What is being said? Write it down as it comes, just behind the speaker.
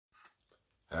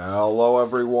Hello,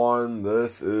 everyone.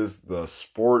 This is the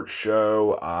Sports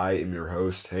Show. I am your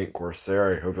host, Hank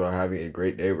Corsair. I hope you're having a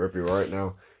great day wherever you are right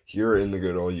now here in the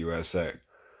good old USA.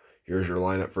 Here's your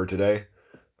lineup for today.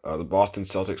 The Boston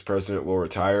Celtics president will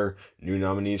retire. New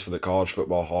nominees for the College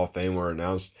Football Hall of Fame were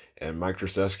announced, and Mike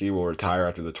Krzyzewski will retire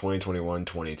after the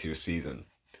 2021-22 season.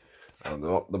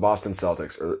 The Boston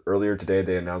Celtics. Earlier today,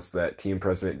 they announced that team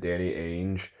president Danny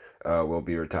Ainge will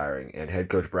be retiring, and head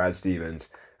coach Brad Stevens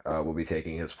will be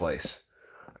taking his place.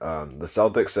 The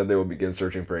Celtics said they will begin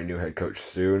searching for a new head coach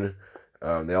soon.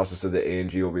 They also said that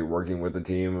Ainge will be working with the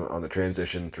team on the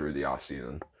transition through the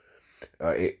offseason.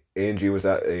 Ainge was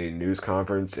at a news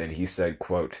conference, and he said,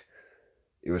 quote,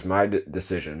 "It was my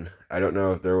decision. I don't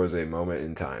know if there was a moment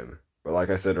in time. But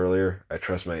like I said earlier, I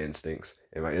trust my instincts,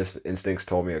 and my instincts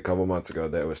told me a couple months ago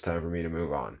that it was time for me to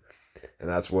move on. And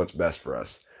that's what's best for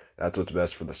us. That's what's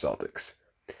best for the Celtics."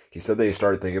 He said that he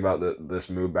started thinking about this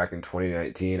move back in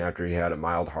 2019 after he had a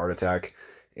mild heart attack,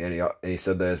 and he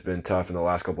said that it's been tough in the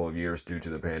last couple of years due to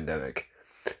the pandemic.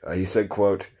 He said,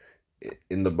 quote,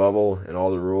 "In the bubble and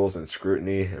all the rules and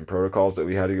scrutiny and protocols that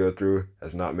we had to go through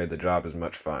has not made the job as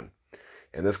much fun.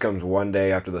 And this comes one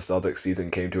day after the Celtics season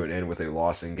came to an end with a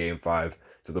loss in Game 5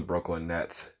 to the Brooklyn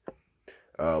Nets."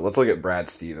 Let's look at Brad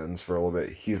Stevens for a little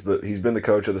bit. He's been the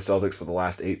coach of the Celtics for the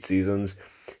last 8 seasons,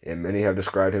 and many have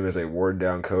described him as a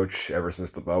watered-down coach ever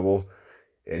since the bubble.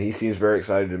 And he seems very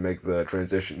excited to make the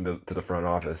transition to the front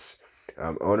office.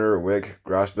 Owner Wyc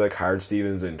Grousbeck hired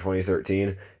Stevens in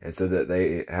 2013 and said that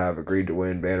they have agreed to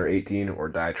win Banner 18 or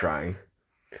die trying.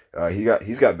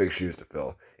 He's got big shoes to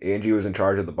fill. Ainge was in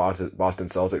charge of the Boston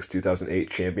Celtics 2008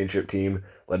 championship team,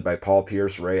 led by Paul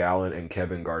Pierce, Ray Allen, and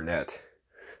Kevin Garnett.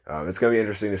 It's going to be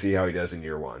interesting to see how he does in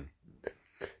year one.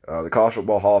 The College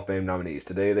Football Hall of Fame nominees.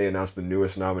 Today they announced the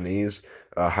newest nominees,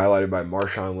 highlighted by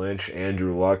Marshawn Lynch,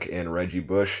 Andrew Luck, and Reggie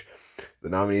Bush. The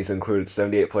nominees included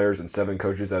 78 players and 7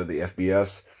 coaches out of the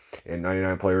FBS, and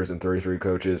 99 players and 33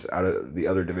 coaches out of the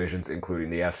other divisions, including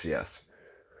the FCS.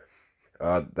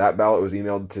 That ballot was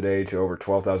emailed today to over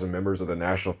 12,000 members of the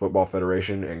National Football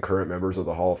Federation and current members of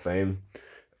the Hall of Fame.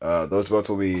 Those votes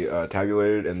will be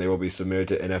tabulated, and they will be submitted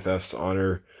to NFF's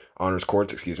honors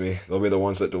courts. They'll be the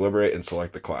ones that deliberate and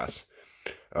select the class.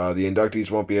 The inductees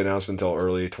won't be announced until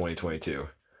early 2022.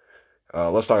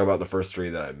 Let's talk about the first 3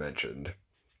 that I mentioned.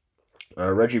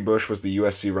 Reggie Bush was the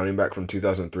USC running back from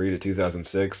 2003 to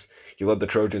 2006. He led the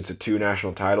Trojans to 2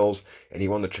 national titles, and he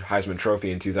won the Heisman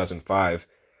Trophy in 2005.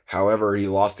 However, he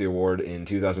lost the award in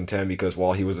 2010 because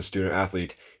while he was a student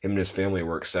athlete, him and his family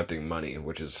were accepting money,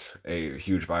 which is a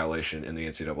huge violation in the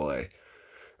NCAA.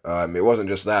 It wasn't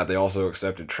just that. They also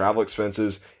accepted travel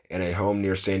expenses and a home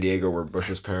near San Diego where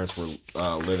Bush's parents were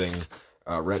living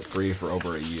rent-free for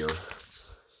over a year.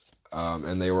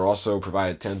 And they were also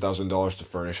provided $10,000 to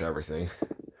furnish everything.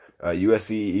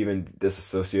 USC even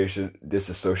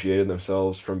disassociated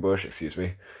themselves from Bush.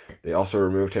 They also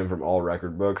removed him from all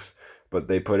record books, but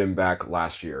they put him back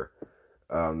last year.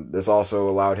 This also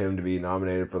allowed him to be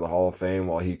nominated for the Hall of Fame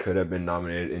while he could have been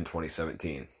nominated in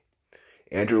 2017.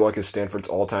 Andrew Luck is Stanford's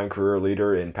all-time career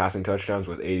leader in passing touchdowns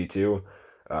with 82,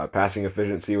 passing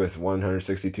efficiency with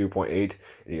 162.8,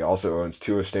 and he also owns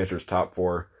 2 of Stanford's top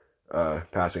 4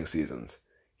 passing seasons.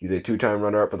 He's a 2-time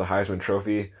runner-up for the Heisman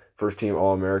Trophy, first-team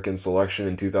All-American selection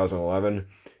in 2011,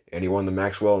 and he won the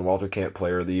Maxwell and Walter Camp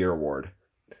Player of the Year award.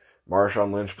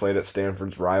 Marshawn Lynch played at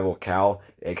Stanford's rival Cal,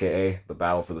 a.k.a. the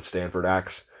Battle for the Stanford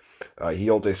Axe. He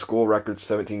holds a school record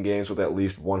 17 games with at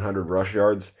least 100 rush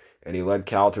yards, and he led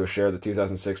Cal to a share of the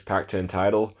 2006 Pac-10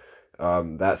 title.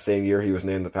 That same year, he was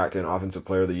named the Pac-10 Offensive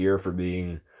Player of the Year for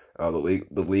being the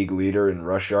league leader in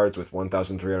rush yards with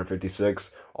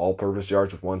 1,356, all-purpose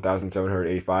yards with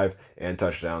 1,785, and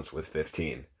touchdowns with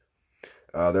 15.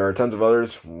 There are tons of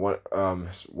others.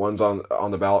 One's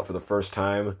on the ballot for the first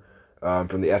time.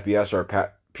 From the FBS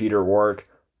are Peter Warwick,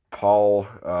 Paul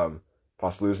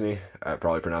Posluszny, I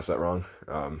probably pronounced that wrong,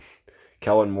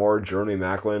 Kellen Moore, Jeremy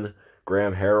Macklin,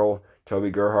 Graham Harrell, Toby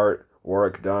Gerhart,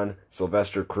 Warwick Dunn,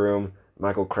 Sylvester Croom,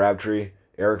 Michael Crabtree,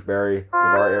 Eric Berry,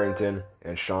 LeVar Arrington,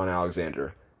 and Sean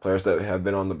Alexander. Players that have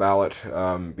been on the ballot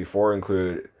before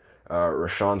include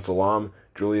Rashawn Salam,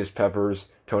 Julius Peppers,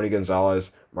 Tony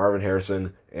Gonzalez, Marvin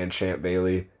Harrison, and Champ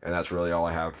Bailey, and that's really all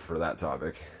I have for that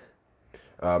topic.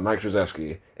 Mike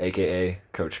Krzyzewski, a.k.a.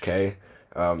 Coach K,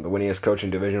 the winningest coach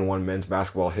in Division I men's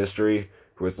basketball history,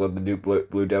 who has led the Duke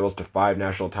Blue Devils to 5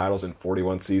 national titles in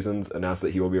 41 seasons, announced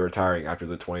that he will be retiring after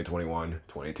the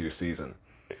 2021-22 season.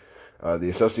 The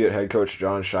associate head coach,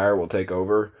 John Shire, will take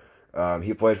over.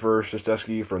 He played for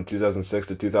Krzyzewski from 2006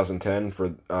 to 2010.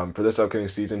 For this upcoming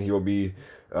season, he will be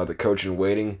the coach in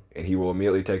waiting, and he will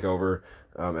immediately take over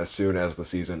as soon as the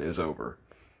season is over.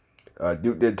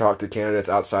 Duke did talk to candidates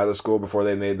outside the school before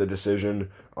they made the decision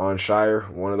on Shire.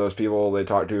 One of those people they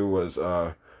talked to was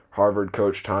Harvard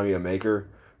coach Tommy Amaker,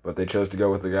 but they chose to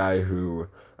go with the guy who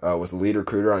was the lead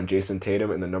recruiter on Jason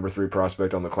Tatum and the number 3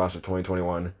 prospect on the class of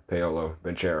 2021, Paolo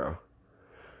Banchero.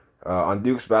 On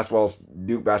Duke basketball's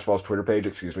Twitter page,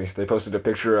 they posted a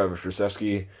picture of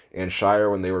Krzyzewski and Shire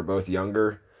when they were both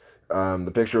younger.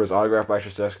 The picture was autographed by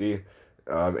Krzyzewski,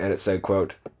 and it said,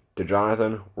 quote, "To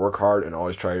Jonathan, work hard and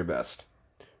always try your best."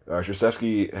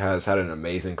 Krzyzewski has had an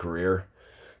amazing career.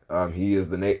 He's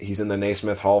in the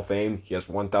Naismith Hall of Fame. He has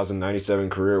 1,097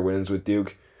 career wins with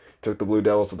Duke. Took the Blue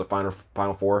Devils to the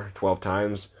Final Four 12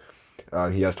 times.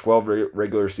 He has 12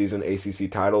 regular season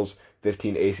ACC titles,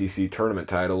 15 ACC tournament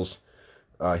titles.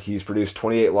 He's produced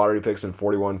 28 lottery picks and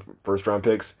 41 first-round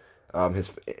picks.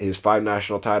 His 5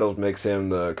 national titles makes him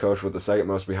the coach with the second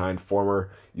most behind former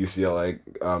UCLA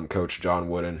coach John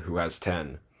Wooden, who has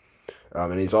 10.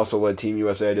 And he's also led Team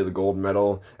USA to the gold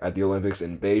medal at the Olympics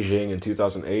in Beijing in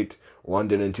 2008,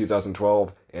 London in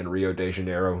 2012, and Rio de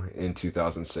Janeiro in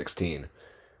 2016.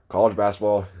 College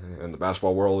basketball and the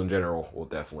basketball world in general will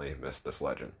definitely miss this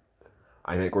legend.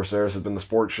 I'm Hank Corsair. This has been The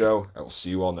Sports Show. I will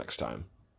see you all next time.